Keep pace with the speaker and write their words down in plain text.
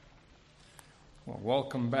Well,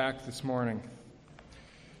 welcome back this morning.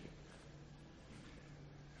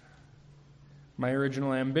 My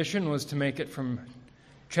original ambition was to make it from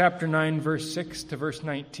chapter 9, verse 6 to verse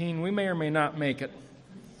 19. We may or may not make it.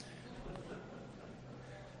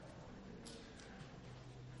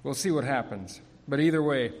 We'll see what happens. But either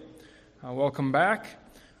way, welcome back.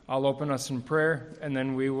 I'll open us in prayer, and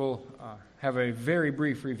then we will have a very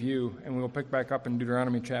brief review, and we will pick back up in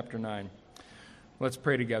Deuteronomy chapter 9. Let's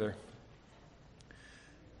pray together.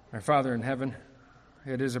 Our Father in heaven,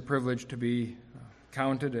 it is a privilege to be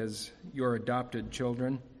counted as your adopted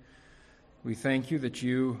children. We thank you that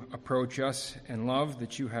you approach us in love,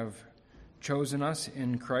 that you have chosen us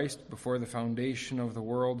in Christ before the foundation of the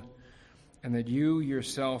world, and that you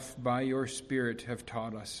yourself, by your Spirit, have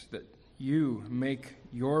taught us that you make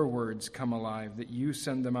your words come alive, that you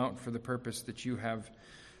send them out for the purpose that you have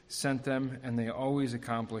sent them, and they always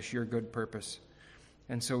accomplish your good purpose.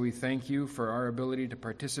 And so we thank you for our ability to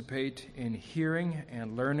participate in hearing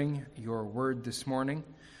and learning your word this morning.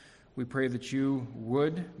 We pray that you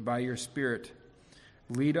would, by your Spirit,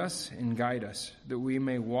 lead us and guide us, that we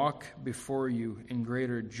may walk before you in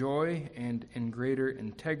greater joy and in greater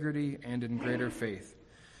integrity and in greater faith.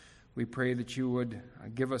 We pray that you would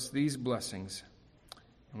give us these blessings,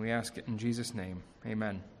 and we ask it in Jesus' name.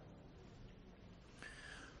 Amen.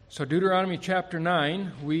 So Deuteronomy chapter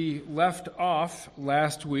 9, we left off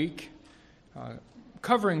last week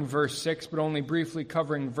covering verse 6, but only briefly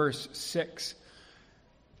covering verse 6.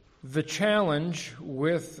 The challenge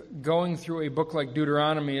with going through a book like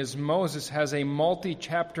Deuteronomy is Moses has a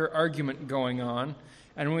multi-chapter argument going on,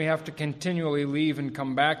 and we have to continually leave and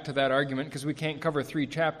come back to that argument because we can't cover 3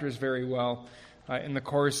 chapters very well in the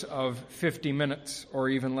course of 50 minutes or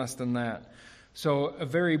even less than that. So a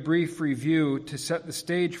very brief review to set the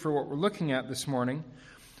stage for what we're looking at this morning.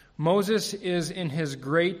 Moses is in his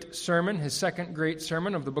great sermon, his second great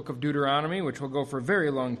sermon of the book of Deuteronomy, which will go for a very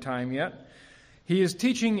long time yet. He is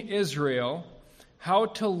teaching Israel how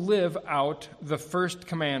to live out the first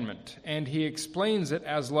commandment, and he explains it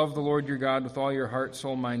as love the Lord your God with all your heart,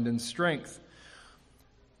 soul, mind, and strength.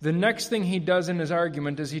 The next thing he does in his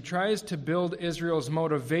argument is he tries to build Israel's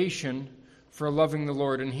motivation for loving the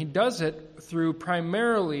Lord. And he does it through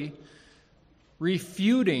primarily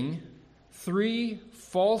refuting 3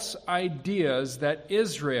 false ideas that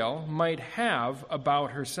Israel might have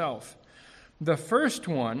about herself. The first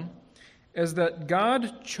one is that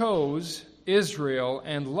God chose Israel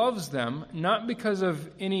and loves them not because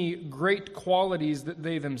of any great qualities that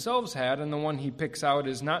they themselves had, and the one he picks out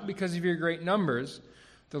is not because of your great numbers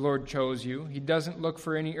the Lord chose you. He doesn't look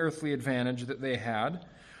for any earthly advantage that they had,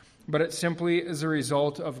 but it simply is a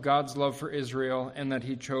result of God's love for Israel and that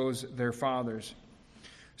he chose their fathers.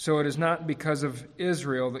 So it is not because of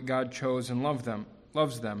Israel that God chose and loves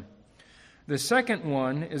them. The second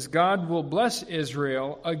one is God will bless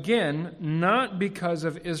Israel, again, not because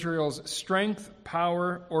of Israel's strength,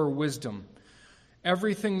 power, or wisdom.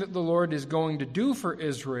 Everything that the Lord is going to do for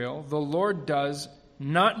Israel, the Lord does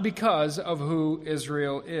not because of who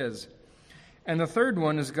Israel is. And the third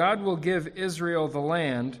one is God will give Israel the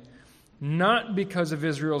land not because of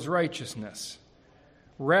Israel's righteousness.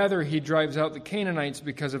 Rather, he drives out the Canaanites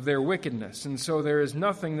because of their wickedness. And so there is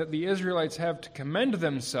nothing that the Israelites have to commend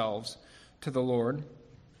themselves to the Lord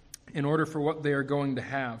in order for what they are going to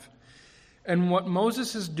have. And what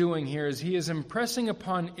Moses is doing here is he is impressing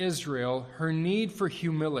upon Israel her need for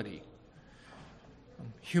humility.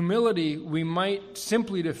 Humility we might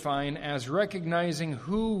simply define as recognizing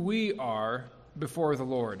who we are before the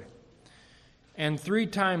Lord. And 3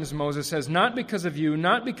 times Moses says, not because of you,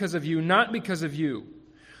 not because of you, not because of you.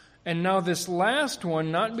 And now this last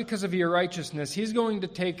one, not because of your righteousness, he's going to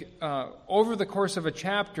take over the course of a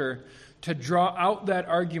chapter to draw out that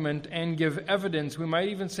argument and give evidence, we might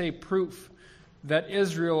even say proof, that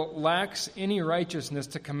Israel lacks any righteousness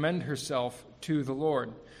to commend herself to the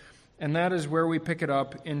Lord. And that is where we pick it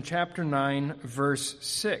up in chapter 9, verse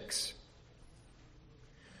 6.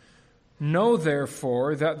 Know,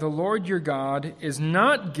 therefore, that the Lord your God is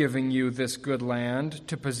not giving you this good land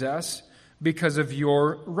to possess because of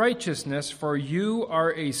your righteousness, for you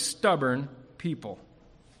are a stubborn people.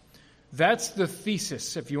 That's the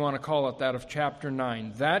thesis, if you want to call it that, of chapter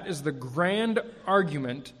 9. That is the grand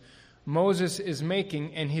argument Moses is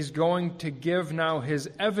making, and he's going to give now his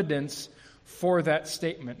evidence for that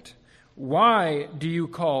statement. Why do you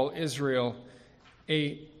call Israel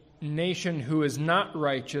a nation who is not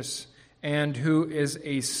righteous and who is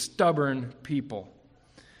a stubborn people?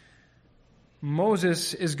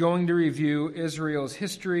 Moses is going to review Israel's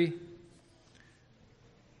history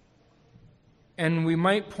And we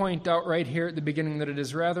might point out right here at the beginning that it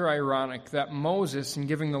is rather ironic that Moses, in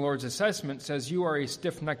giving the Lord's assessment, says, "You are a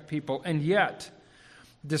stiff-necked people." And yet,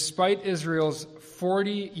 despite Israel's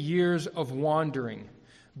 40 years of wandering,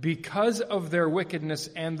 because of their wickedness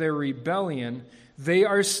and their rebellion, they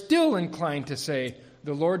are still inclined to say,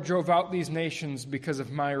 "The Lord drove out these nations because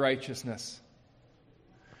of my righteousness."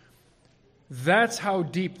 That's how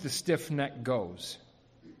deep the stiff neck goes.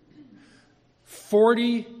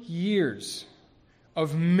 40 years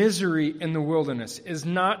of misery in the wilderness is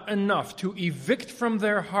not enough to evict from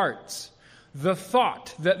their hearts the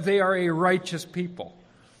thought that they are a righteous people.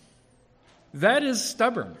 That is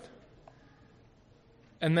stubborn.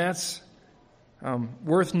 And that's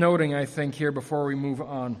worth noting, I think, here before we move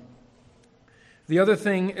on. The other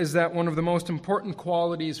thing is that one of the most important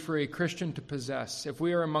qualities for a Christian to possess, if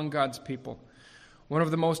we are among God's people, one of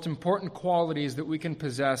the most important qualities that we can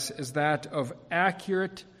possess is that of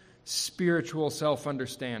accurate spiritual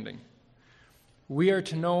self-understanding. We are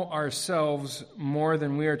to know ourselves more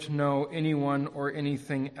than we are to know anyone or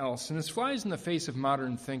anything else. And this flies in the face of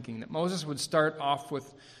modern thinking, that Moses would start off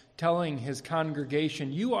with telling his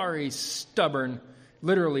congregation, "You are a stubborn,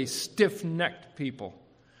 literally stiff-necked people."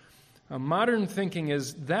 Modern thinking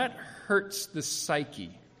is that hurts the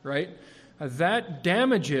psyche, right? That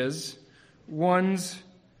damages one's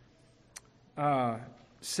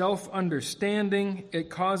self-understanding.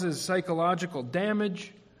 It causes psychological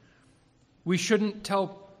damage. We shouldn't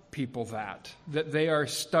tell people that they are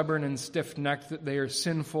stubborn and stiff-necked, that they are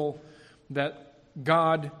sinful, that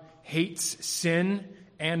God hates sin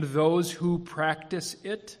and those who practice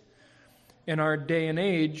it. In our day and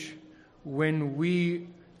age, when we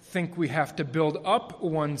think we have to build up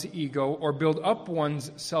one's ego or build up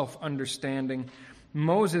one's self-understanding,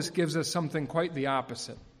 Moses gives us something quite the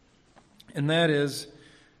opposite. And that is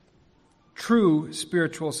true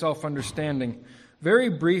spiritual self-understanding. Very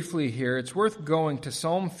briefly here, it's worth going to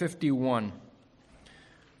Psalm 51,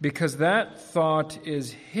 because that thought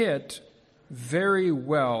is hit very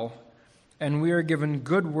well, and we are given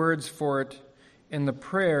good words for it in the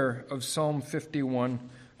prayer of Psalm 51,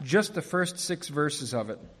 just the first 6 verses of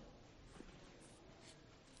it.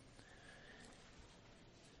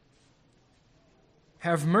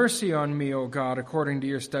 "Have mercy on me, O God, according to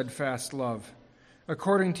your steadfast love.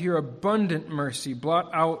 According to your abundant mercy, blot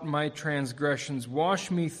out my transgressions. Wash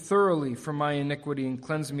me thoroughly from my iniquity and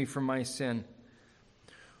cleanse me from my sin.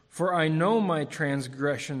 For I know my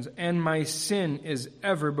transgressions, and my sin is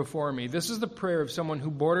ever before me." This is the prayer of someone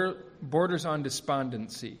who borders on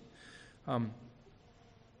despondency.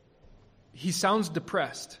 He sounds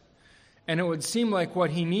depressed, and it would seem like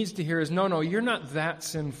what he needs to hear is, no, you're not that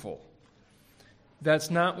sinful.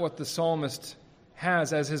 That's not what the psalmist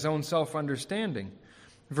has as his own self-understanding.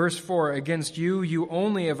 Verse 4, "Against you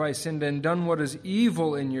only have I sinned and done what is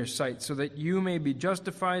evil in your sight, so that you may be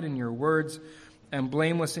justified in your words and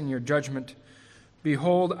blameless in your judgment.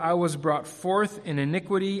 Behold, I was brought forth in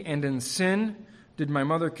iniquity, and in sin did my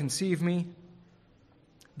mother conceive me.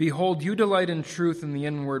 Behold, you delight in truth in the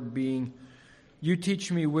inward being. You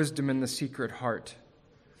teach me wisdom in the secret heart."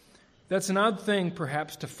 That's an odd thing,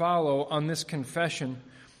 perhaps, to follow on this confession,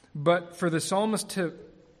 but for the psalmist to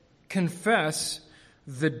confess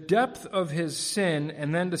the depth of his sin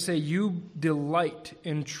and then to say, "You delight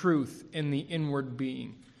in truth in the inward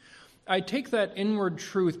being." I take that inward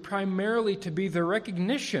truth primarily to be the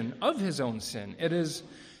recognition of his own sin. It is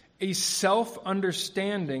a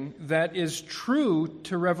self-understanding that is true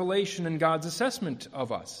to revelation and God's assessment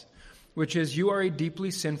of us, which is, you are a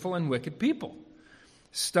deeply sinful and wicked people,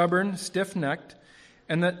 stubborn, stiff-necked,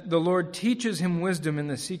 and that the Lord teaches him wisdom in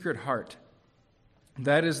the secret heart.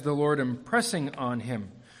 That is the Lord impressing on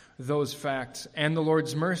him those facts, and the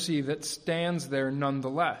Lord's mercy that stands there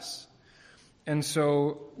nonetheless. And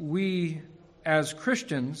so we, as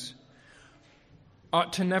Christians,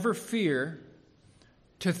 ought to never fear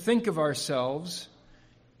to think of ourselves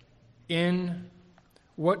in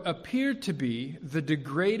what appear to be the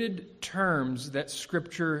degraded terms that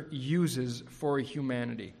Scripture uses for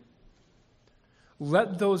humanity.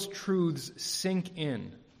 Let those truths sink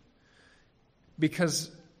in,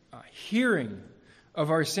 because hearing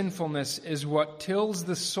of our sinfulness is what tills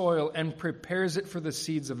the soil and prepares it for the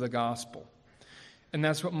seeds of the gospel. And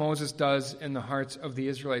that's what Moses does in the hearts of the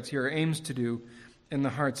Israelites here, aims to do in the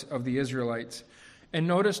hearts of the Israelites. And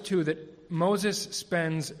notice, too, that Moses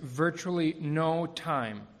spends virtually no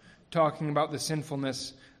time talking about the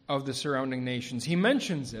sinfulness of the surrounding nations. He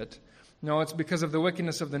mentions it. No, it's because of the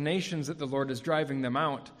wickedness of the nations that the Lord is driving them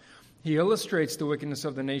out. He illustrates the wickedness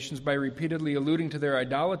of the nations by repeatedly alluding to their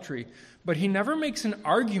idolatry, but he never makes an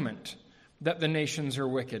argument that the nations are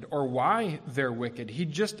wicked or why they're wicked. He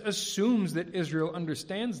just assumes that Israel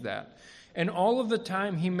understands that. And all of the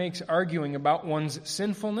time he makes arguing about one's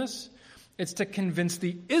sinfulness, it's to convince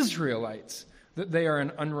the Israelites that they are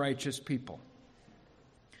an unrighteous people.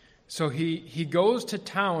 So he goes to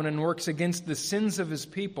town and works against the sins of his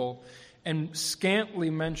people and scantly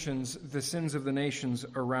mentions the sins of the nations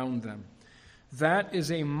around them. That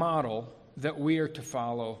is a model that we are to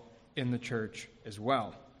follow in the church as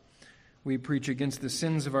well. We preach against the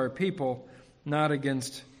sins of our people, not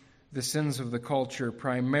against the sins of the culture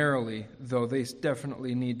primarily, though they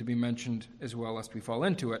definitely need to be mentioned as well lest we fall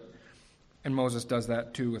into it. And Moses does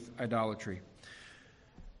that too with idolatry.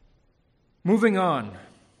 Moving on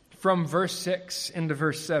from verse 6 into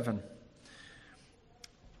verse 7.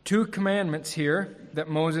 2 commandments here that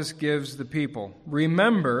Moses gives the people.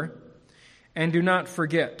 Remember and do not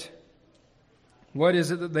forget. What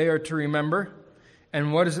is it that they are to remember?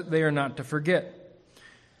 And what is it they are not to forget?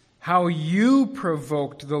 How you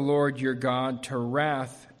provoked the Lord your God to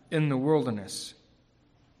wrath in the wilderness.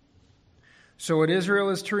 So what Israel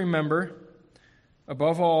is to remember,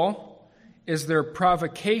 above all, is their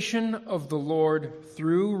provocation of the Lord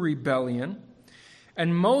through rebellion.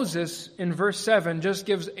 And Moses, in verse 7, just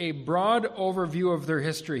gives a broad overview of their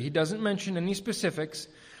history. He doesn't mention any specifics,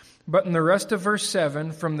 but in the rest of verse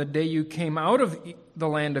 7, from the day you came out of the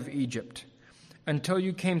land of Egypt until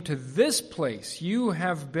you came to this place, you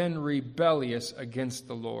have been rebellious against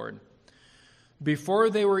the Lord. Before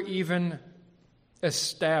they were even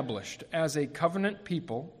established as a covenant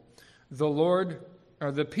people,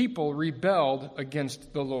 the people rebelled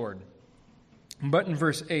against the Lord. But in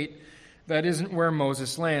verse 8, that isn't where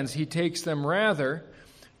Moses lands. He takes them rather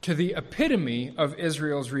to the epitome of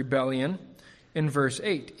Israel's rebellion in verse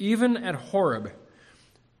 8. Even at Horeb,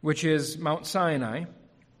 which is Mount Sinai,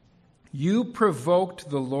 you provoked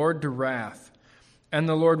the Lord to wrath, and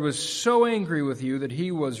the Lord was so angry with you that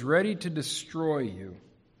he was ready to destroy you.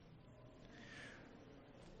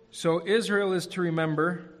 So Israel is to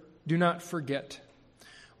remember, do not forget.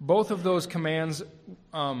 Both of those commands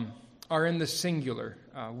are in the singular.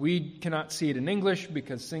 We cannot see it in English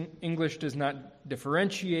because English does not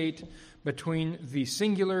differentiate between the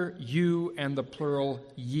singular you and the plural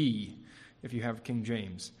ye, if you have King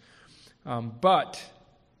James. But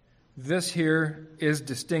this here is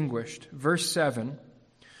distinguished. Verse 7,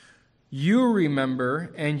 you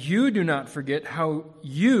remember and you do not forget how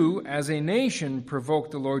you as a nation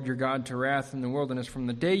provoked the Lord your God to wrath in the wilderness from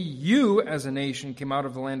the day you as a nation came out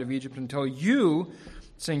of the land of Egypt until you,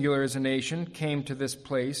 singular as a nation, came to this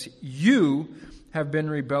place. You have been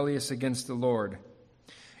rebellious against the Lord.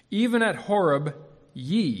 Even at Horeb,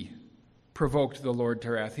 ye provoked the Lord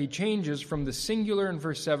to wrath. He changes from the singular in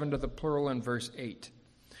verse 7 to the plural in verse 8.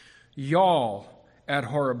 Y'all at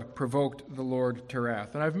Horeb provoked the Lord to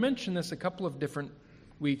wrath. And I've mentioned this a couple of different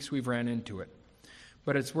weeks we've ran into it.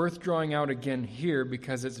 But it's worth drawing out again here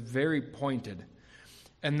because it's very pointed.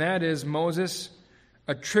 And that is Moses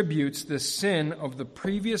attributes the sin of the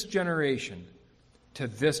previous generation to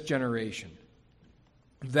this generation.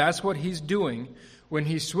 That's what he's doing when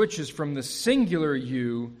he switches from the singular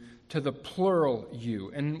you to the plural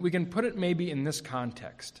you. And we can put it maybe in this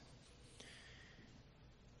context.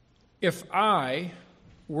 If I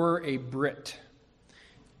were a Brit,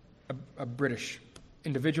 a British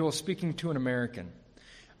individual speaking to an American,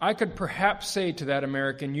 I could perhaps say to that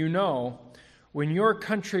American, you know, when your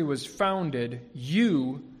country was founded,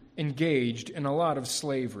 you engaged in a lot of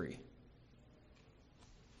slavery.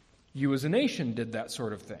 You as a nation did that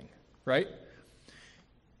sort of thing, right?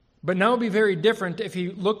 But now it would be very different if he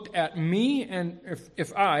looked at me and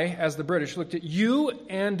if I, as the British, looked at you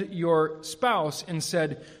and your spouse and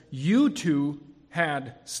said, you two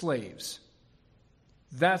had slaves.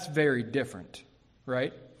 That's very different,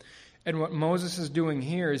 right? And what Moses is doing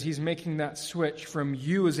here is he's making that switch from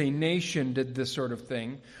you as a nation did this sort of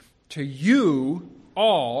thing to you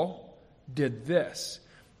all did this.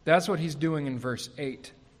 That's what he's doing in verse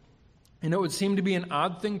 8. And it would seem to be an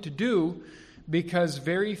odd thing to do because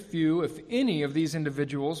very few, if any, of these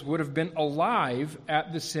individuals would have been alive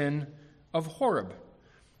at the sin of Horeb.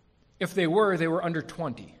 If they were under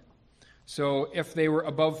 20. So if they were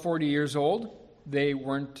above 40 years old, they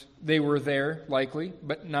were there likely,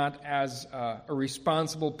 but not as a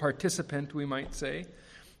responsible participant, we might say.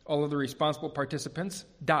 All of the responsible participants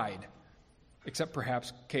died, except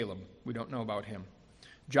perhaps Caleb. We don't know about him.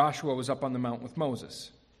 Joshua was up on the mount with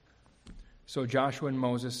Moses. So Joshua and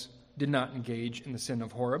Moses did not engage in the sin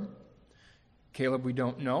of Horeb. Caleb, we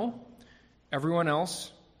don't know. Everyone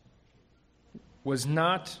else was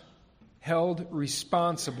not held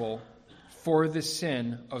responsible for the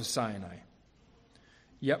sin of Sinai.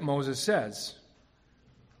 Yet Moses says,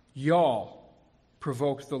 y'all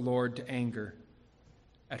provoked the Lord to anger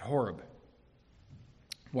at Horeb.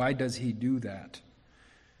 Why does he do that?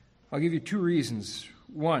 I'll give you two reasons.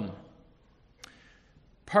 One,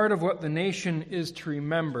 part of what the nation is to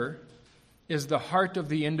remember is the heart of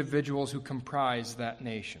the individuals who comprise that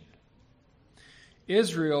nation.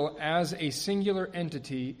 Israel, as a singular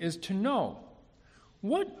entity, is to know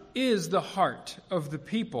what is the heart of the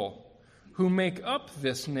people who make up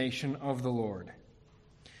this nation of the Lord.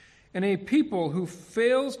 And a people who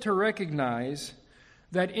fails to recognize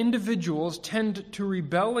that individuals tend to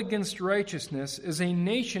rebel against righteousness is a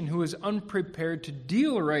nation who is unprepared to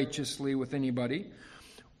deal righteously with anybody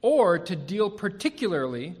or to deal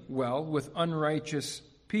particularly well with unrighteous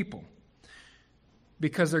people,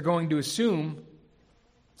 because they're going to assume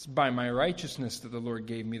it's by my righteousness that the Lord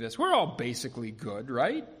gave me this. We're all basically good,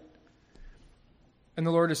 right? And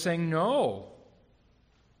the Lord is saying, no,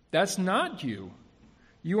 that's not you.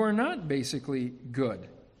 You are not basically good.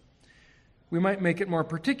 We might make it more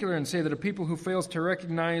particular and say that a people who fails to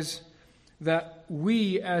recognize that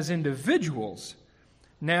we as individuals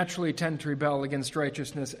naturally tend to rebel against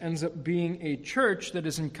righteousness ends up being a church that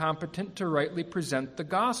is incompetent to rightly present the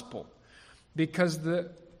gospel, because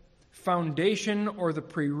the foundation or the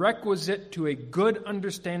prerequisite to a good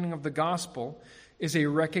understanding of the gospel is a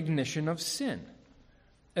recognition of sin,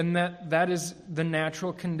 and that is the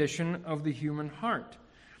natural condition of the human heart.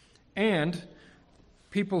 And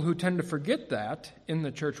people who tend to forget that in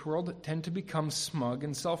the church world tend to become smug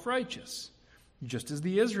and self-righteous, just as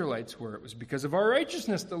the Israelites were. It was because of our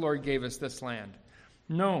righteousness the Lord gave us this land.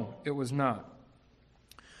 No, it was not.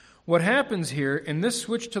 What happens here in this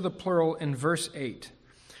switch to the plural in verse 8,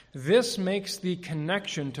 this makes the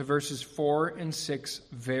connection to verses 4 and 6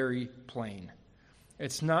 very plain.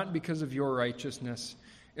 It's not because of your righteousness,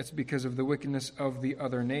 it's because of the wickedness of the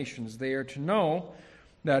other nations. They are to know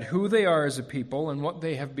that who they are as a people and what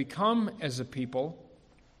they have become as a people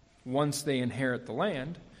once they inherit the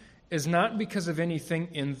land is not because of anything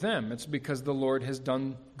in them. It's because the Lord has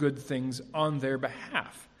done good things on their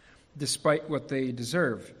behalf, despite what they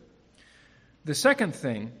deserve. The second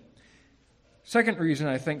reason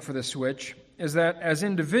I think for the switch is that as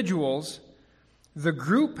individuals, the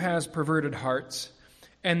group has perverted hearts,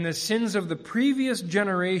 and the sins of the previous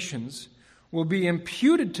generations will be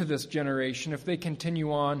imputed to this generation if they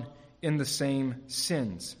continue on in the same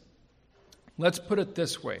sins. Let's put it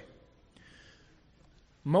this way.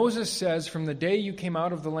 Moses says, from the day you came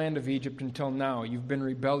out of the land of Egypt until now, you've been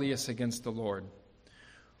rebellious against the Lord.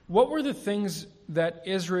 What were the things that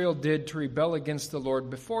Israel did to rebel against the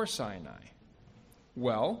Lord before Sinai?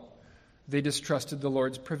 Well, they distrusted the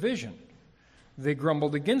Lord's provision. They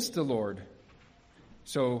grumbled against the Lord.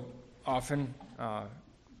 So often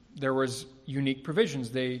there was unique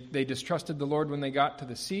provisions. They distrusted the Lord when they got to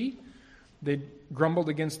the sea. They grumbled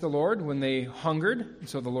against the Lord when they hungered, and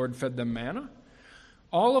so the Lord fed them manna.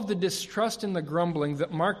 All of the distrust and the grumbling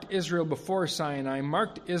that marked Israel before Sinai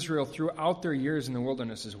marked Israel throughout their years in the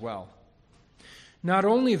wilderness as well. Not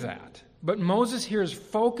only that, but Moses here is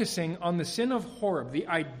focusing on the sin of Horeb, the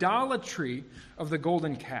idolatry of the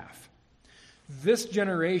golden calf. This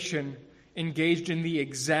generation engaged in the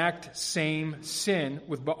exact same sin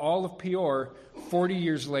with Baal of Peor 40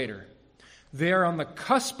 years later. They are on the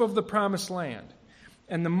cusp of the promised land.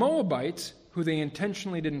 And the Moabites, who they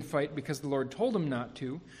intentionally didn't fight because the Lord told them not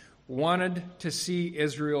to, wanted to see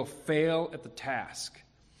Israel fail at the task.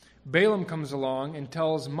 Balaam comes along and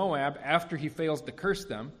tells Moab, after he fails to curse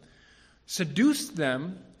them, seduce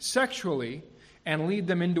them sexually and lead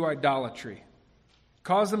them into idolatry.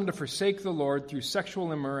 Cause them to forsake the Lord through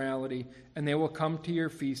sexual immorality, and they will come to your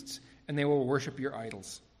feasts, and they will worship your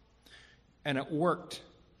idols. And it worked.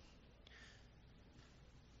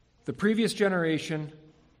 The previous generation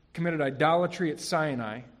committed idolatry at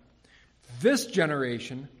Sinai. This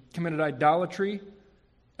generation committed idolatry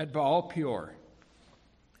at Baal Peor.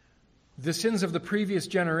 The sins of the previous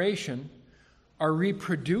generation are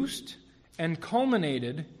reproduced and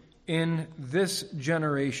culminated in this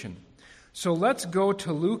generation. So let's go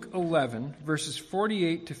to Luke 11, verses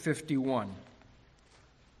 48 to 51.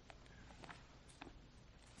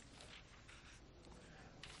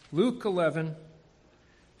 Luke 11,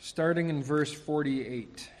 starting in verse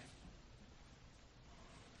 48.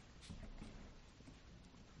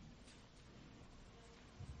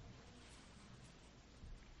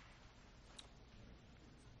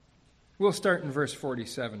 We'll start in verse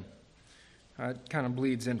 47. It kind of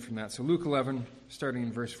bleeds in from that. So Luke 11, starting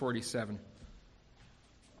in verse 47.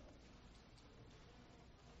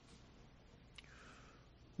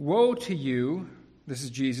 Woe to you, this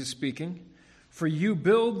is Jesus speaking, For you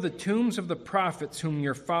build the tombs of the prophets whom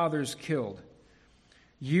your fathers killed.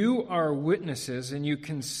 You are witnesses, and you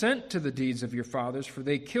consent to the deeds of your fathers, for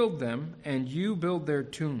they killed them, and you build their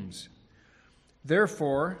tombs.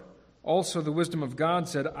 Therefore, also the wisdom of God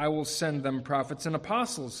said, I will send them prophets and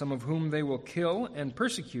apostles, some of whom they will kill and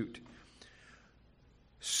persecute,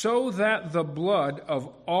 so that the blood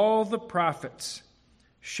of all the prophets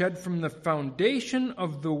shed from the foundation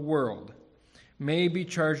of the world may be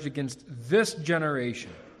charged against this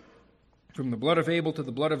generation. From the blood of Abel to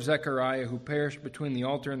the blood of Zechariah, who perished between the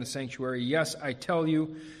altar and the sanctuary, yes, I tell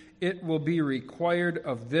you, it will be required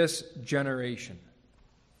of this generation.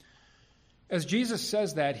 As Jesus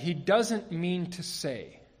says that, he doesn't mean to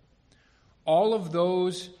say all of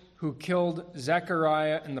those who killed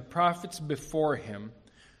Zechariah and the prophets before him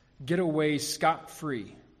get away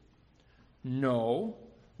scot-free. No,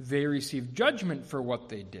 they receive judgment for what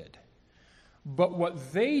they did. But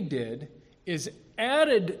what they did is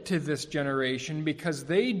added to this generation because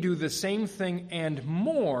they do the same thing and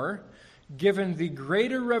more, given the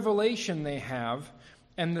greater revelation they have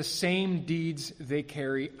and the same deeds they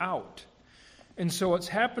carry out. And so what's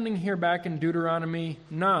happening here back in Deuteronomy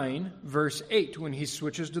 9, verse 8, when he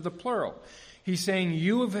switches to the plural, he's saying,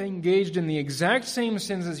 you have engaged in the exact same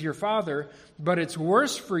sins as your father, but it's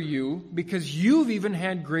worse for you because you've even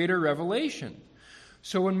had greater revelation.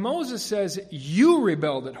 So when Moses says, you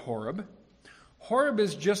rebelled at Horeb, Horeb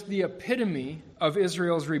is just the epitome of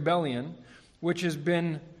Israel's rebellion, which has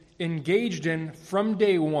been engaged in from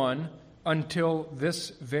day one until this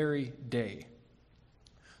very day.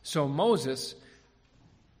 So Moses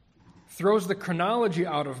throws the chronology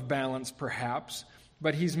out of balance, perhaps,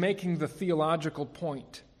 but he's making the theological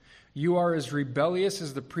point. You are as rebellious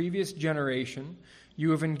as the previous generation.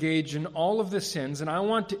 You have engaged in all of the sins, and I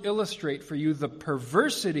want to illustrate for you the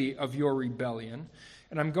perversity of your rebellion,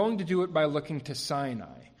 and I'm going to do it by looking to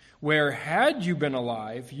Sinai, where had you been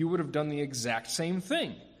alive, you would have done the exact same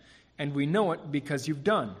thing. And we know it because you've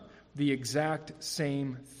done the exact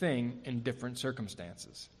same thing in different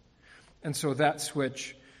circumstances. And so that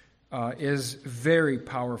switch is very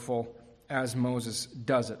powerful as Moses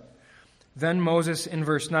does it. Then Moses, in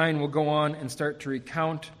verse 9, will go on and start to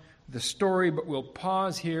recount the story, but we'll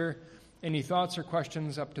pause here. Any thoughts or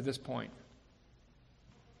questions up to this point?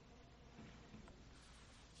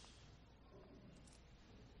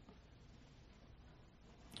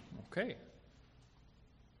 Okay.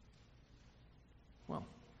 Well,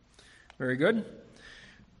 very good.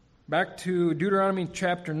 Back to Deuteronomy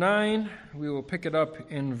chapter 9. We will pick it up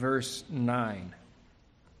in verse 9.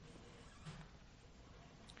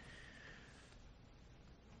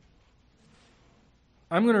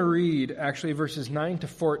 I'm going to read, actually, verses 9 to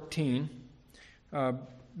 14,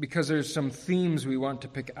 because there's some themes we want to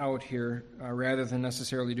pick out here, rather than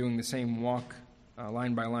necessarily doing the same walk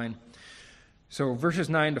line by line. So verses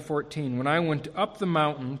 9 to 14, when I went up the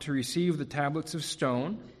mountain to receive the tablets of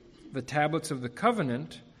stone, the tablets of the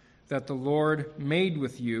covenant that the Lord made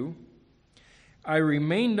with you, I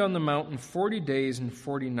remained on the mountain 40 days and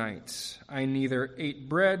 40 nights. I neither ate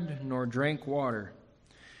bread nor drank water.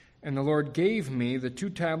 And the Lord gave me the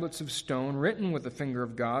 2 tablets of stone written with the finger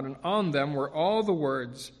of God, and on them were all the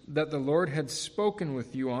words that the Lord had spoken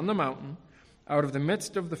with you on the mountain, out of the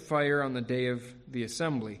midst of the fire on the day of the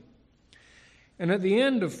assembly. And at the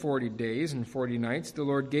end of 40 days and 40 nights, the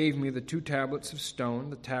Lord gave me the 2 tablets of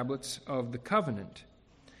stone, the tablets of the covenant.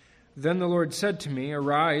 Then the Lord said to me,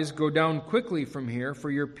 Arise, go down quickly from here,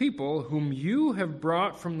 for your people, whom you have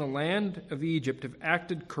brought from the land of Egypt, have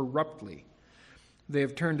acted corruptly. They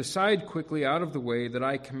have turned aside quickly out of the way that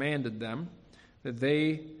I commanded them, that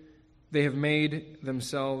they have made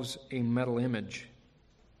themselves a metal image.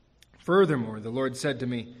 Furthermore, the Lord said to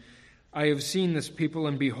me, I have seen this people,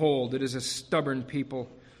 and behold, it is a stubborn people.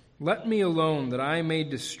 Let me alone, that I may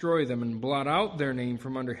destroy them and blot out their name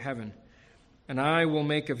from under heaven. And I will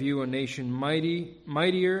make of you a nation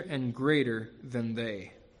mightier and greater than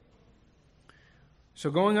they.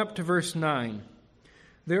 So going up to verse 9,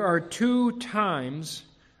 there are 2 times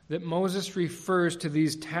that Moses refers to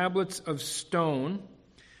these tablets of stone,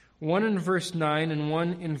 one in verse 9 and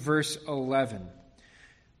one in verse 11.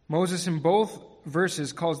 Moses in both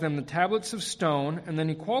verses calls them the tablets of stone, and then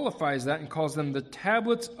he qualifies that and calls them the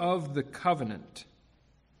tablets of the covenant.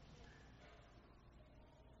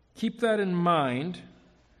 Keep that in mind,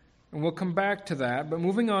 and we'll come back to that. But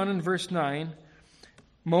moving on in verse 9,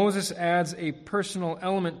 Moses adds a personal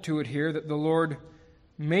element to it here that the Lord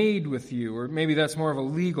made with you, or maybe that's more of a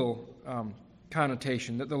legal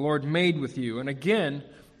connotation, that the Lord made with you. And again,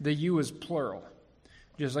 the you is plural,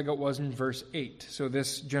 just like it was in verse 8. So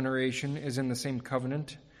this generation is in the same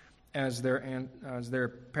covenant as their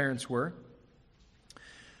parents were.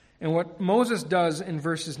 And what Moses does in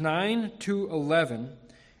verses 9 to 11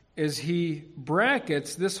 is he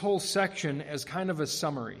brackets this whole section as kind of a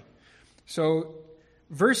summary. So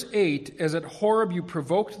verse 8 is at Horeb you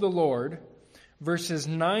provoked the Lord. Verses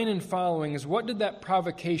 9 and following is what did that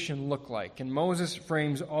provocation look like? And Moses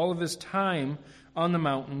frames all of his time on the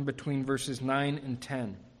mountain between verses 9 and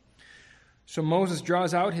 10. So Moses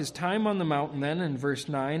draws out his time on the mountain then in verse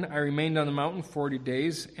 9. I remained on the mountain 40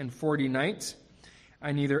 days and 40 nights.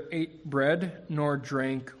 I neither ate bread nor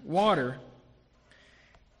drank water.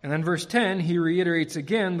 And then verse 10, he reiterates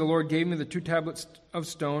again, the Lord gave me the 2 tablets of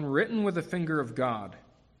stone written with the finger of God.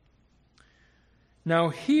 Now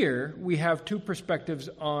here we have 2 perspectives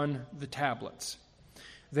on the tablets.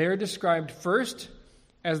 They are described first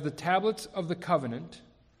as the tablets of the covenant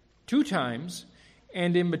 2 times,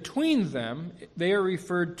 and in between them they are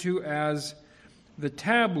referred to as the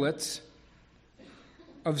tablets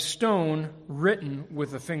of stone written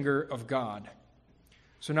with the finger of God.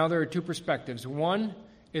 So now there are 2 perspectives. One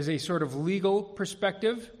is a sort of legal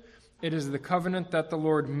perspective. It is the covenant that the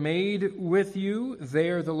Lord made with you. They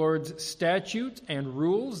are the Lord's statutes and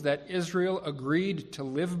rules that Israel agreed to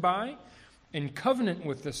live by in covenant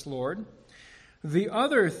with this Lord. The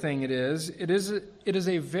other thing it is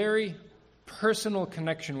a very personal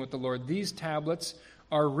connection with the Lord. These tablets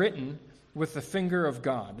are written with the finger of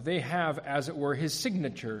God. They have, as it were, his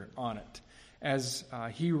signature on it, as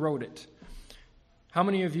he wrote it. How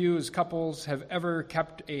many of you as couples have ever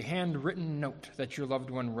kept a handwritten note that your loved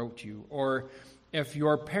one wrote you? Or if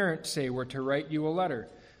your parents, say, were to write you a letter,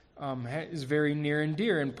 is very near and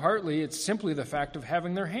dear. And partly it's simply the fact of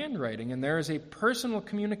having their handwriting. And there is a personal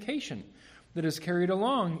communication that is carried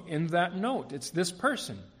along in that note. It's this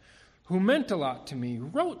person who meant a lot to me,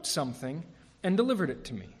 wrote something, and delivered it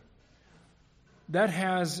to me. That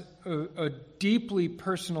has a deeply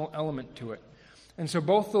personal element to it. And so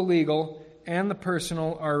both the legal and the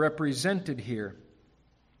personal are represented here.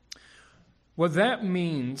 What that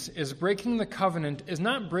means is breaking the covenant is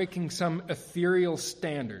not breaking some ethereal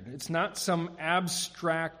standard. It's not some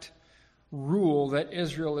abstract rule that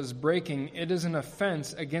Israel is breaking. It is an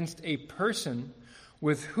offense against a person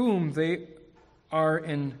with whom they are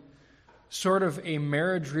in sort of a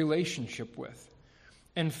marriage relationship with.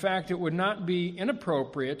 In fact, it would not be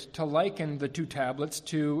inappropriate to liken the 2 tablets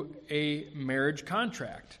to a marriage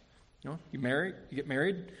contract. You get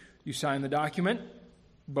married, you sign the document,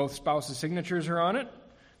 both spouses' signatures are on it,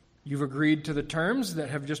 you've agreed to the terms that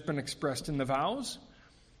have just been expressed in the vows,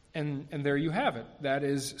 and there you have it. That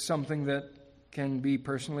is something that can be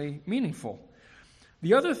personally meaningful.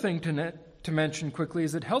 The other thing to mention quickly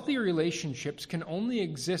is that healthy relationships can only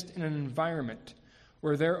exist in an environment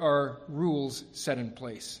where there are rules set in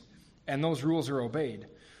place, and those rules are obeyed.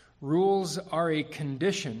 Rules are a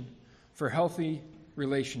condition for healthy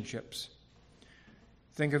relationships.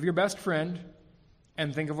 Think of your best friend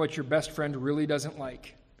and think of what your best friend really doesn't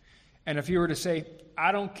like. And if you were to say,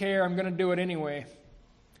 I don't care, I'm going to do it anyway,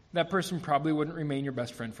 that person probably wouldn't remain your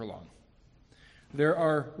best friend for long. There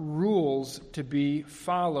are rules to be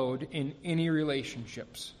followed in any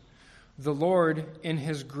relationships. The Lord, in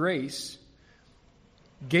his grace,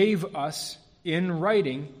 gave us in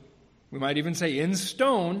writing, we might even say in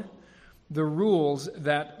stone, the rules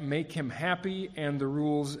that make him happy and the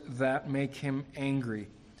rules that make him angry.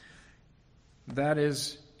 That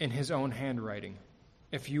is in his own handwriting.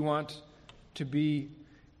 If you want to be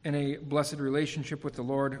in a blessed relationship with the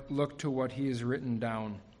Lord, look to what he has written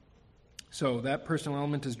down. So that personal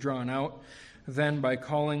element is drawn out then by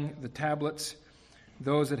calling the tablets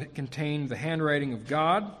those that contain the handwriting of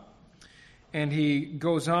God. And he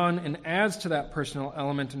goes on and adds to that personal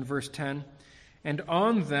element in verse 10, and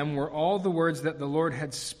on them were all the words that the Lord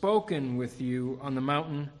had spoken with you on the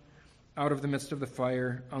mountain out of the midst of the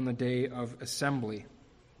fire on the day of assembly.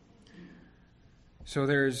 So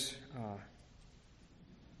there's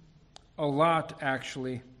a lot,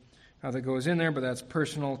 actually, that goes in there, but that's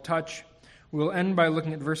personal touch. We'll end by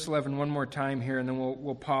looking at verse 11 one more time here, and then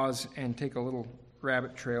we'll pause and take a little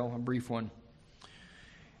rabbit trail, a brief one.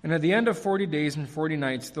 And at the end of 40 days and 40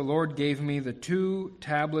 nights, the Lord gave me the 2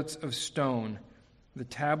 tablets of stone, the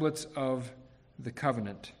tablets of the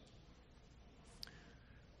covenant.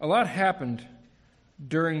 A lot happened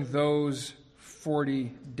during those 40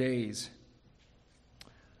 days.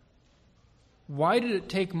 Why did it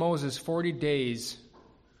take Moses 40 days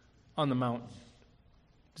on the mountain?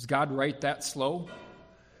 Does God write that slow?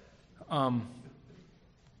 I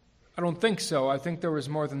don't think so. I think there was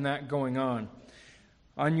more than that going on.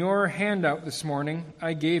 On your handout this morning,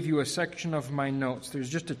 I gave you a section of my notes. There's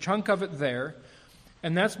just a chunk of it there.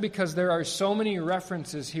 And that's because there are so many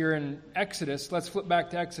references here in Exodus. Let's flip back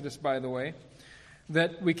to Exodus, by the way,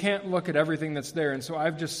 that we can't look at everything that's there. And so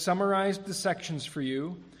I've just summarized the sections for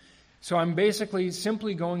you. So I'm basically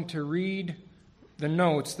simply going to read the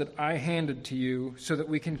notes that I handed to you so that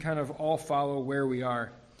we can kind of all follow where we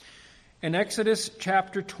are. In Exodus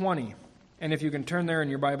chapter 20, and if you can turn there in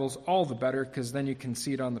your Bibles, all the better, because then you can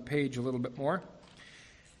see it on the page a little bit more.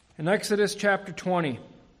 In Exodus chapter 20,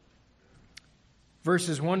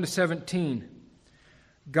 verses 1 to 17,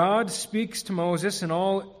 God speaks to Moses, and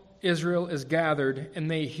all Israel is gathered, and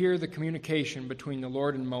they hear the communication between the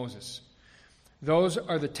Lord and Moses. Those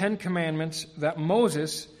are the 10 commandments that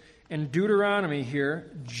Moses in Deuteronomy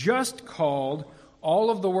here just called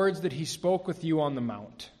all of the words that he spoke with you on the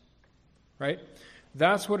mount. Right?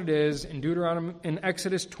 That's what it is in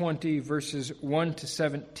Exodus 20, verses 1 to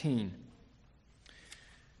 17.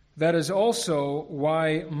 That is also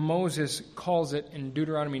why Moses calls it in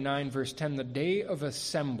Deuteronomy 9, verse 10, the day of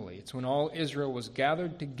assembly. It's when all Israel was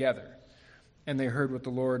gathered together and they heard what the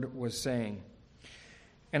Lord was saying.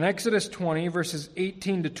 In Exodus 20, verses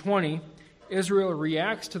 18 to 20, Israel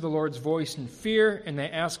reacts to the Lord's voice in fear, and they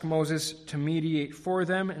ask Moses to mediate for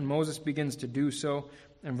them, and Moses begins to do so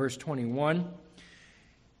in verse 21.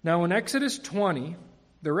 Now in Exodus 20,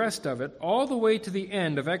 the rest of it, all the way to the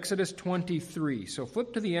end of Exodus 23. So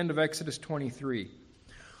flip to the end of Exodus 23.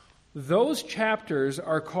 Those chapters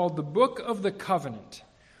are called the Book of the Covenant.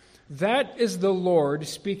 That is the Lord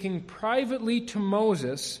speaking privately to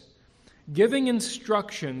Moses, giving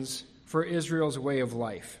instructions for Israel's way of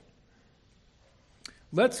life.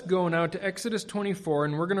 Let's go now to Exodus 24,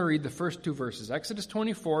 and we're going to read the first two verses. Exodus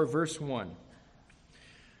 24, verse 1.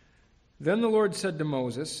 Then the Lord said to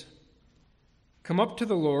Moses, "Come up to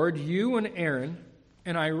the Lord, you and Aaron."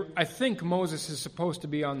 And I think Moses is supposed to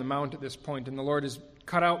be on the mount at this point, and the Lord has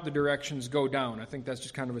cut out the directions, go down. I think that's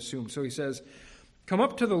just kind of assumed. So he says, "Come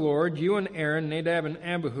up to the Lord, you and Aaron, Nadab and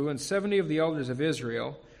Abihu, and 70 of the elders of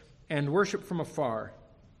Israel, and worship from afar.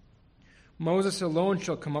 Moses alone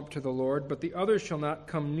shall come up to the Lord, but the others shall not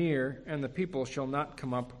come near, and the people shall not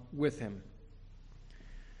come up with him."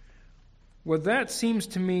 What that seems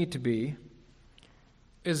to me to be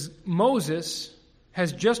is Moses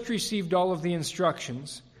has just received all of the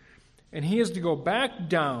instructions, and he is to go back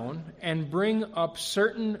down and bring up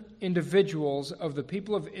certain individuals of the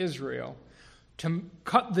people of Israel to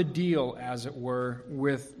cut the deal, as it were,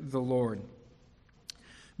 with the Lord.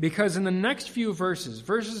 Because in the next few verses,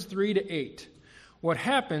 verses 3 to 8, what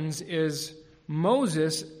happens is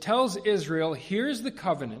Moses tells Israel, here's the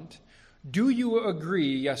covenant. Do you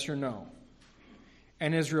agree, yes or no?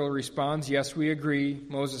 And Israel responds, yes, we agree.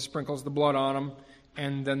 Moses sprinkles the blood on them,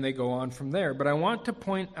 and then they go on from there. But I want to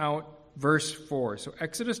point out verse 4. So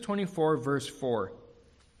Exodus 24, verse 4.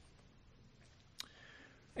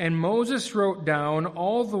 And Moses wrote down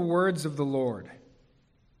all the words of the Lord.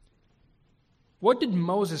 What did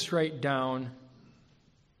Moses write down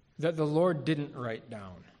that the Lord didn't write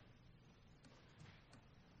down?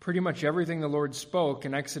 Pretty much everything the Lord spoke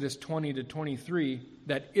in Exodus 20 to 23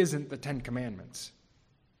 that isn't the 10 Commandments.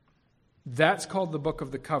 That's called the Book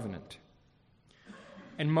of the Covenant.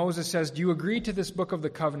 And Moses says, do you agree to this Book of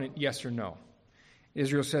the Covenant, yes or no?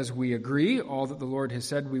 Israel says, we agree. All that the Lord has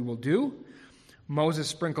said we will do. Moses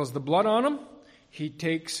sprinkles the blood on them. He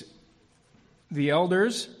takes the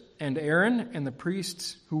elders and Aaron and the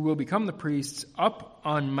priests who will become the priests up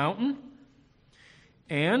on mountain,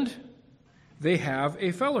 and they have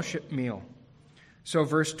a fellowship meal. So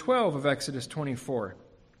verse 12 of Exodus 24.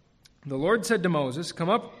 The Lord said to Moses, "Come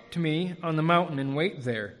up to me on the mountain and wait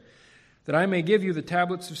there, that I may give you the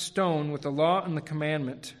tablets of stone with the law and the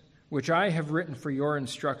commandment, which I have written for your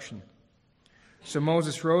instruction." So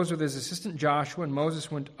Moses rose with his assistant Joshua, and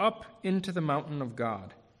Moses went up into the mountain of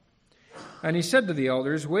God. And he said to the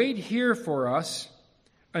elders, "Wait here for us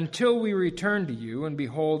until we return to you, and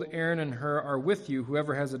behold, Aaron and Hur are with you.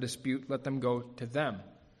 Whoever has a dispute, let them go to them."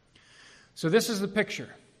 So this is the picture.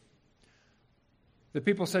 The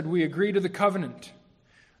people said, we agree to the covenant.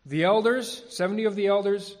 The elders, 70 of the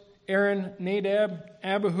elders, Aaron, Nadab,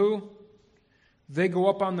 Abihu, they go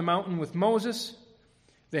up on the mountain with Moses.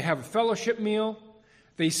 They have a fellowship meal.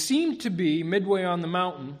 They seem to be midway on the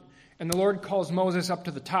mountain, and the Lord calls Moses up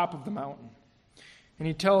to the top of the mountain. And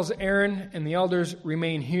he tells Aaron and the elders,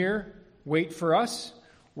 remain here, wait for us.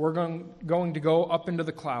 We're going to go up into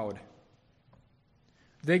the cloud.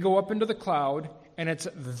 They go up into the cloud, and it's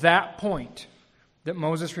at that point that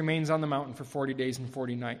Moses remains on the mountain for 40 days and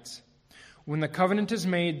 40 nights. When the covenant is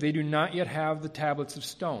made, they do not yet have the tablets of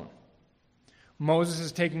stone. Moses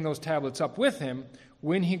is taking those tablets up with him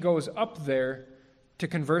when he goes up there to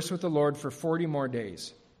converse with the Lord for 40 more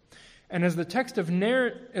days. And as the text of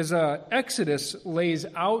Exodus lays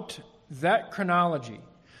out that chronology,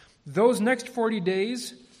 those next 40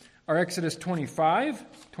 days are Exodus 25,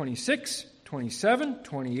 26, 27,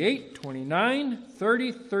 28, 29,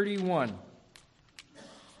 30, 31.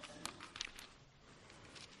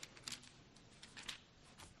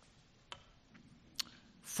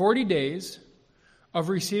 "40 days of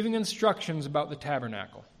receiving instructions about the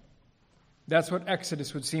tabernacle." That's what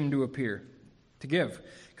Exodus would seem to appear to give.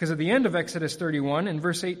 Because at the end of Exodus 31, in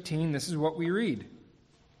verse 18, this is what we read.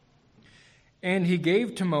 "And he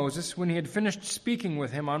gave to Moses, when he had finished speaking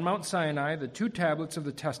with him on Mount Sinai, the 2 tablets of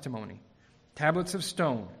the testimony, tablets of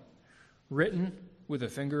stone, written with the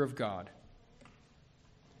finger of God."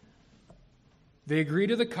 They agree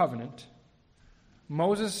to the covenant.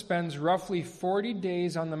 Moses spends roughly 40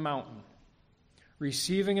 days on the mountain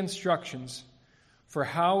receiving instructions for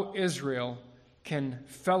how Israel can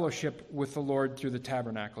fellowship with the Lord through the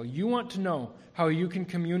tabernacle. You want to know how you can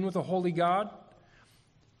commune with a holy God?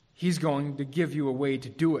 He's going to give you a way to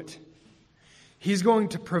do it. He's going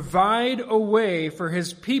to provide a way for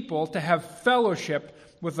his people to have fellowship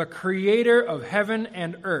with the Creator of heaven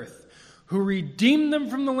and earth, who redeemed them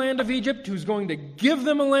from the land of Egypt, who's going to give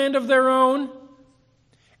them a land of their own.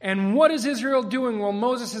 And what is Israel doing while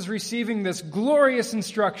Moses is receiving this glorious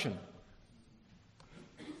instruction?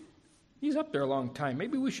 He's up there a long time.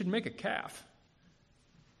 Maybe we should make a calf.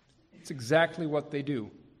 It's exactly what they do.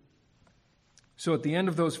 So at the end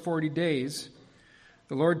of those 40 days,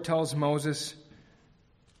 the Lord tells Moses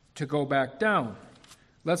to go back down.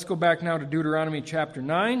 Let's go back now to Deuteronomy chapter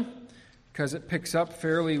 9, because it picks up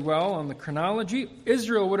fairly well on the chronology.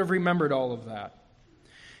 Israel would have remembered all of that.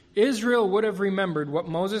 Israel would have remembered what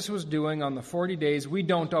Moses was doing on the 40 days. We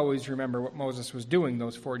don't always remember what Moses was doing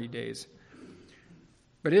those 40 days.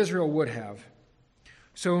 But Israel would have.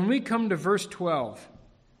 So when we come to verse 12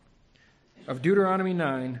 of Deuteronomy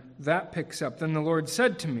 9, that picks up. "Then the Lord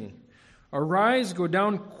said to me, Arise, go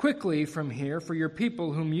down quickly from here, for your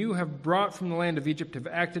people whom you have brought from the land of Egypt have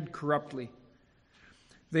acted corruptly.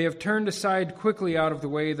 They have turned aside quickly out of the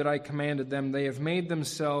way that I commanded them. They have made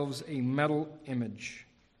themselves a metal image."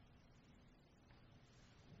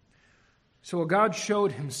 So God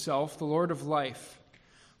showed himself, the Lord of life,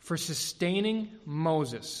 for sustaining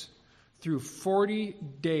Moses through 40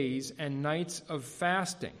 days and nights of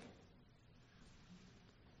fasting.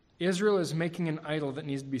 Israel is making an idol that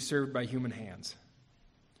needs to be served by human hands.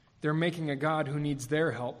 They're making a God who needs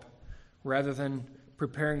their help rather than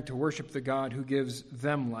preparing to worship the God who gives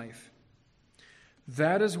them life.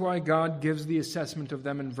 That is why God gives the assessment of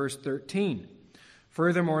them in verse 13.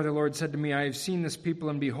 "Furthermore, the Lord said to me, I have seen this people,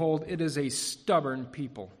 and behold, it is a stubborn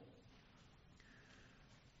people."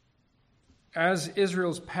 As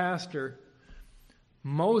Israel's pastor,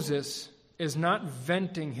 Moses is not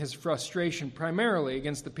venting his frustration primarily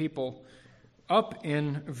against the people up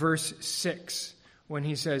in verse 6 when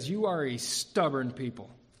he says, "You are a stubborn people."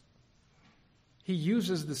 He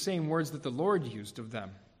uses the same words that the Lord used of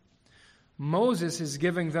them. Moses is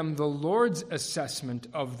giving them the Lord's assessment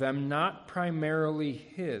of them, not primarily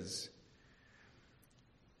his.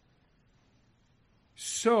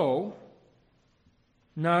 So,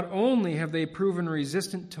 not only have they proven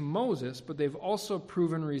resistant to Moses, but they've also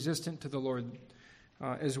proven resistant to the Lord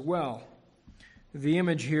as well. The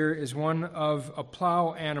image here is one of a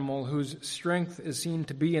plow animal whose strength is seen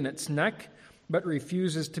to be in its neck, but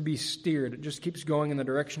refuses to be steered. It just keeps going in the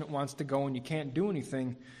direction it wants to go, and you can't do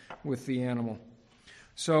anything with the animal.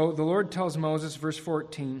 So the Lord tells Moses, verse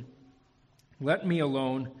 14, "Let me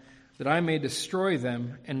alone, that I may destroy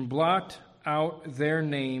them and blot out their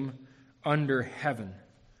name under heaven."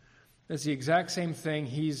 That's the exact same thing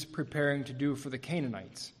he's preparing to do for the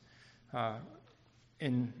Canaanites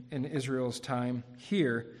in Israel's time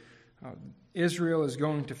here. Israel is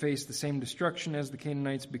going to face the same destruction as the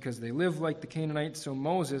Canaanites because they live like the Canaanites. So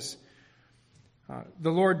Moses,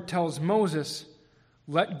 the Lord tells Moses,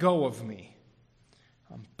 "Let go of me.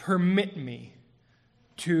 Permit me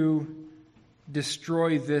to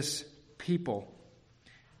destroy this people.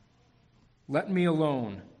 Let me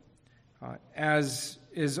alone." As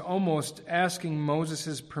is almost asking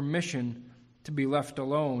Moses' permission to be left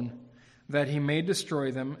alone, that he may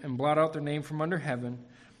destroy them and blot out their name from under heaven.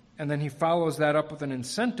 And then he follows that up with an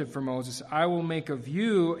incentive for Moses. "I will make of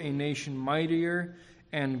you a nation mightier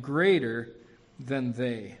and greater than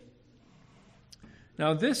they."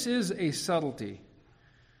 Now, this is a subtlety.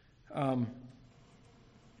 But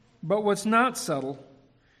what's not subtle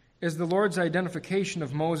is the Lord's identification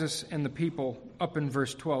of Moses and the people up in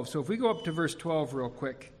verse 12. So if we go up to verse 12 real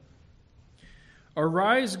quick.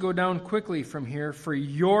 Arise, go down quickly from here for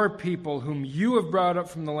your people whom you have brought up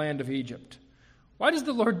from the land of Egypt. Why does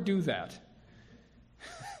the Lord do that?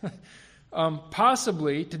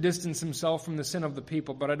 Possibly to distance himself from the sin of the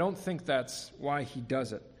people, but I don't think that's why he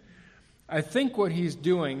does it. I think what he's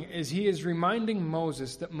doing is he is reminding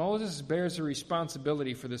Moses that Moses bears a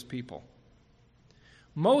responsibility for this people.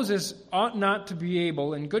 Moses ought not to be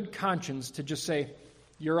able, in good conscience, to just say,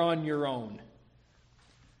 "You're on your own."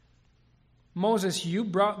 Moses, you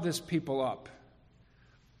brought this people up.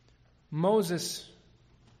 Moses,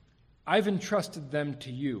 I've entrusted them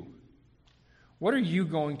to you. What are you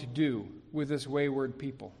going to do with this wayward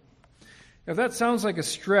people? If that sounds like a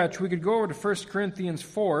stretch, we could go over to 1 Corinthians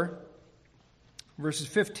 4, verses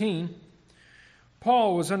 15.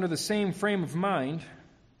 Paul was under the same frame of mind.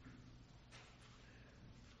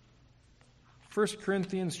 1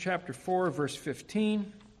 Corinthians chapter 4, verse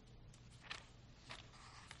 15.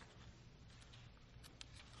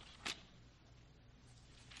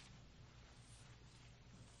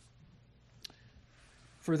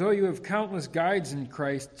 For though you have countless guides in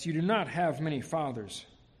Christ, you do not have many fathers.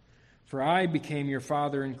 For I became your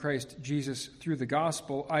father in Christ Jesus through the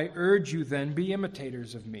gospel. I urge you then, be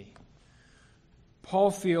imitators of me.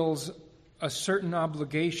 Paul feels a certain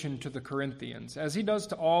obligation to the Corinthians, as he does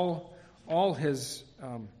to all his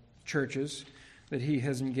churches that he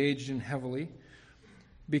has engaged in heavily.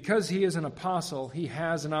 Because he is an apostle, he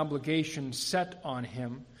has an obligation set on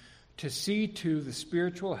him to see to the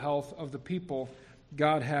spiritual health of the people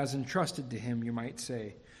God has entrusted to him, you might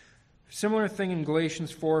say. Similar thing in Galatians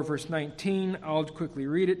 4, verse 19. I'll quickly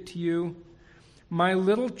read it to you. My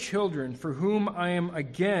little children, for whom I am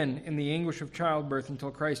again in the anguish of childbirth until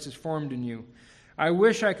Christ is formed in you, I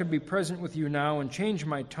wish I could be present with you now and change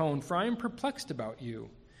my tone, for I am perplexed about you.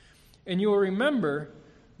 And you will remember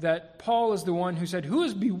that Paul is the one who said, "Who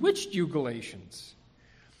has bewitched you, Galatians?"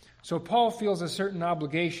 So Paul feels a certain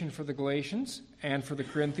obligation for the Galatians and for the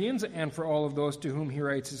Corinthians and for all of those to whom he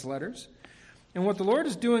writes his letters. And what the Lord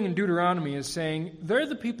is doing in Deuteronomy is saying, they're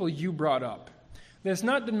the people you brought up. That's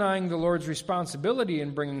not denying the Lord's responsibility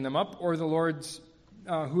in bringing them up, or the Lord's,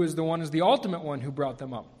 who is the ultimate one who brought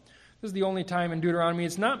them up. This is the only time in Deuteronomy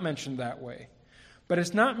it's not mentioned that way. But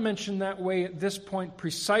it's not mentioned that way at this point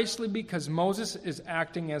precisely because Moses is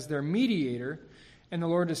acting as their mediator, and the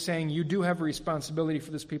Lord is saying, you do have a responsibility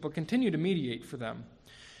for this people. Continue to mediate for them.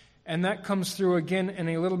 And that comes through again in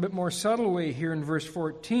a little bit more subtle way here in verse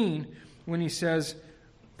 14 when he says,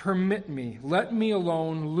 permit me, let me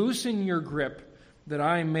alone, loosen your grip that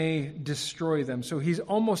I may destroy them. So he's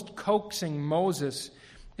almost coaxing Moses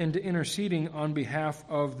into interceding on behalf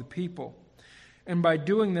of the people. And by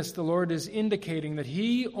doing this, the Lord is indicating that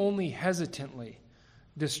he only hesitantly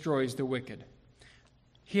destroys the wicked.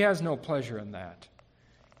 He has no pleasure in that.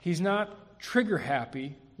 He's not trigger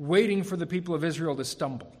happy, waiting for the people of Israel to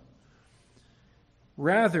stumble.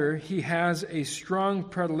 Rather, he has a strong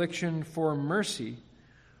predilection for mercy,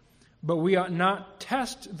 but we ought not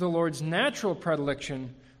test the Lord's natural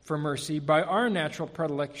predilection for mercy by our natural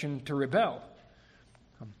predilection to rebel.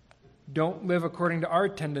 Don't live according to our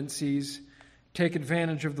tendencies. Take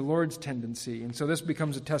advantage of the Lord's tendency. And so this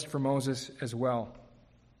becomes a test for Moses as well.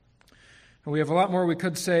 And we have a lot more we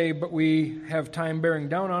could say, but we have time bearing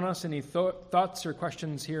down on us. Any thoughts or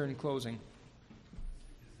questions here in closing? Is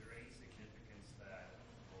there any significance that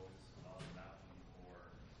Moses was on the mountain for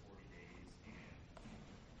 40 days and Jesus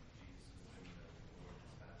was doing the Lord's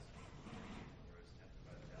fasting or was tempted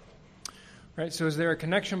by the devil? Right, so is there a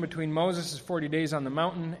connection between Moses' 40 days on the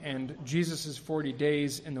mountain and Jesus' 40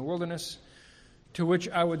 days in the wilderness? To which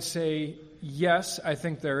I would say, yes, I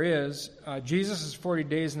think there is. Jesus' 40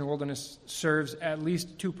 days in the wilderness serves at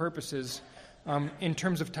least two purposes in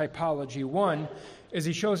terms of typology. One is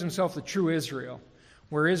he shows himself the true Israel.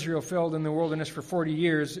 Where Israel failed in the wilderness for 40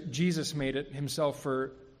 years, Jesus made it himself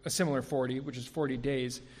for a similar 40, which is 40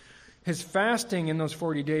 days. His fasting in those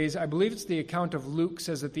 40 days, I believe it's the account of Luke,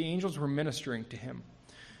 says that the angels were ministering to him,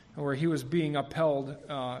 where he was being upheld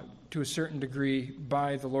to a certain degree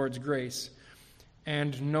by the Lord's grace.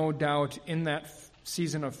 And no doubt in that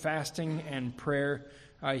season of fasting and prayer,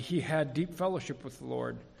 he had deep fellowship with the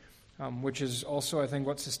Lord, which is also, I think,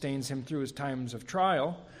 what sustains him through his times of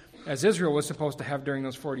trial, as Israel was supposed to have during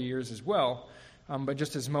those 40 years as well. But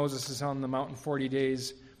just as Moses is on the mountain 40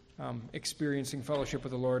 days experiencing fellowship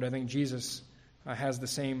with the Lord, I think Jesus has the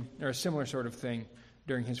same or a similar sort of thing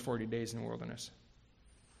during his 40 days in the wilderness.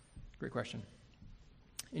 Great question.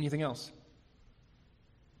 Anything else?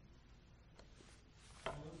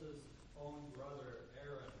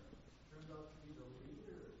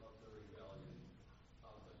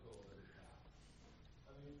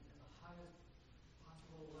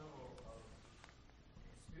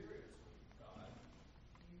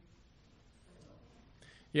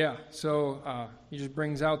 Yeah, so he just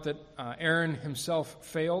brings out that Aaron himself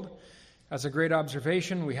failed. That's a great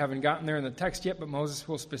observation. We haven't gotten there in the text yet, but Moses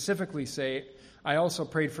will specifically say, I also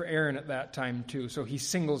prayed for Aaron at that time too. So he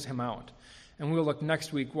singles him out. And we'll look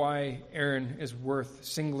next week why Aaron is worth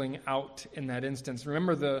singling out in that instance.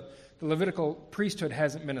 Remember, the Levitical priesthood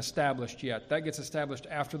hasn't been established yet. That gets established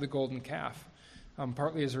after the golden calf,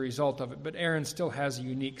 partly as a result of it. But Aaron still has a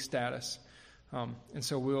unique status. And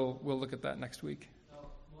so we'll look at that next week. Now,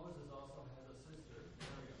 Moses also has a sister,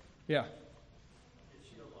 Miriam. Yeah. Is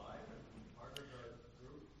she alive and part of the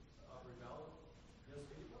group rebel against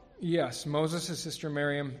people? Yes, Moses' sister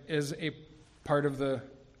Miriam is a part of the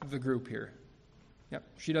group here. Yep,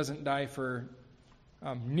 she doesn't die for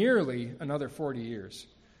nearly another 40 years.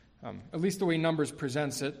 At least the way Numbers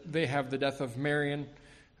presents it, they have the death of Miriam,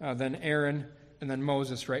 then Aaron, and then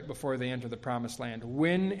Moses right before they enter the Promised Land.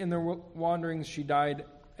 When in their wanderings she died,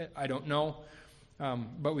 I don't know.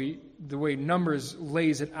 But the way Numbers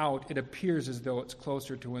lays it out, it appears as though it's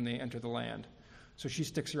closer to when they enter the land. So she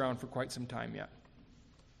sticks around for quite some time yet.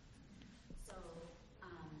 So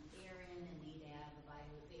Aaron and Nadab,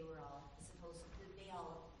 Abihu, they were all supposed to, they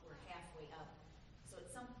all were halfway up. So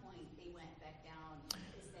at some point they went back down.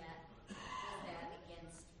 Was that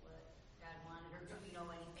against what God wanted? Or do we know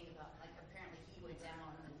anything about, like, apparently he went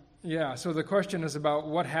down and Yeah, so the question is about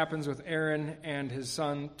what happens with Aaron and his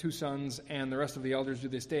son, 2 sons, and the rest of the elders. Do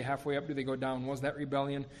they stay halfway up? Do they go down? Was that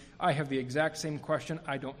rebellion? I have the exact same question.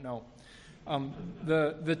 I don't know.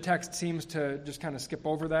 The text seems to just kind of skip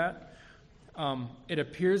over that. It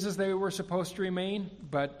appears as they were supposed to remain,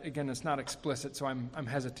 but again, it's not explicit, so I'm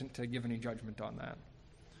hesitant to give any judgment on that.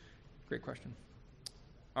 Great question.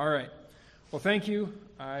 All right. Well, thank you.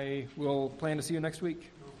 I will plan to see you next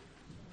week.